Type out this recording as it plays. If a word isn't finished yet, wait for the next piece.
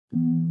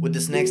With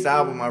this next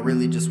album, I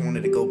really just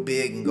wanted to go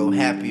big and go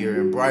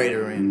happier and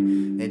brighter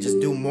and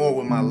just do more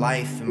with my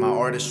life and my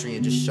artistry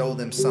and just show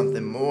them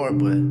something more.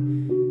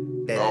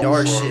 But that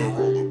dark shit,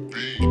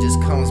 it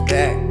just comes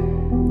back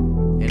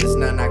and there's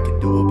nothing I can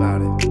do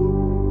about it.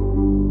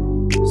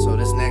 So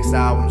this next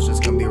album is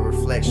just gonna be a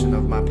reflection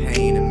of my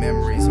pain and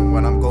memories and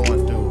what I'm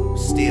going through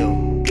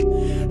still.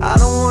 I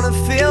don't wanna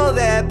feel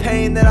that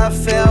pain that I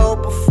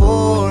felt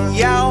before.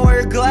 Yeah, I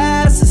wear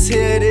glasses,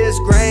 here this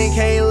grain,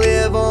 can't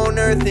live on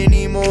earth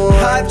anymore.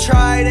 I've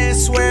tried and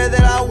swear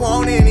that I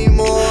won't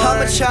anymore.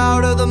 I'm a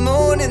child of the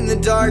moon and the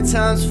dark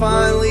time's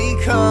finally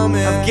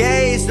coming. I've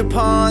gazed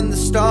upon the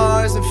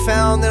stars and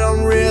found that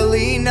I'm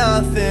really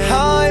nothing.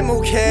 I'm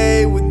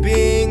okay with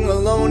being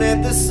alone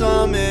at the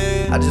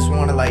summit. I just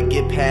wanna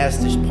get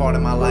past this part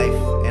of my life,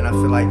 and I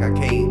feel like I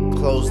can't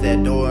close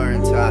that door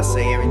until I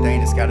say everything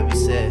that's gotta be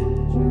said.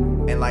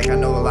 And I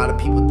know a lot of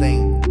people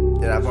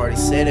think that I've already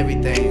said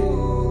everything,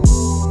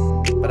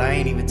 but I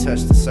ain't even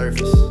touched the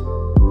surface.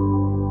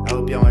 I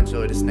hope y'all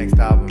enjoy this next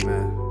album,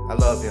 man. I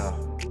love y'all.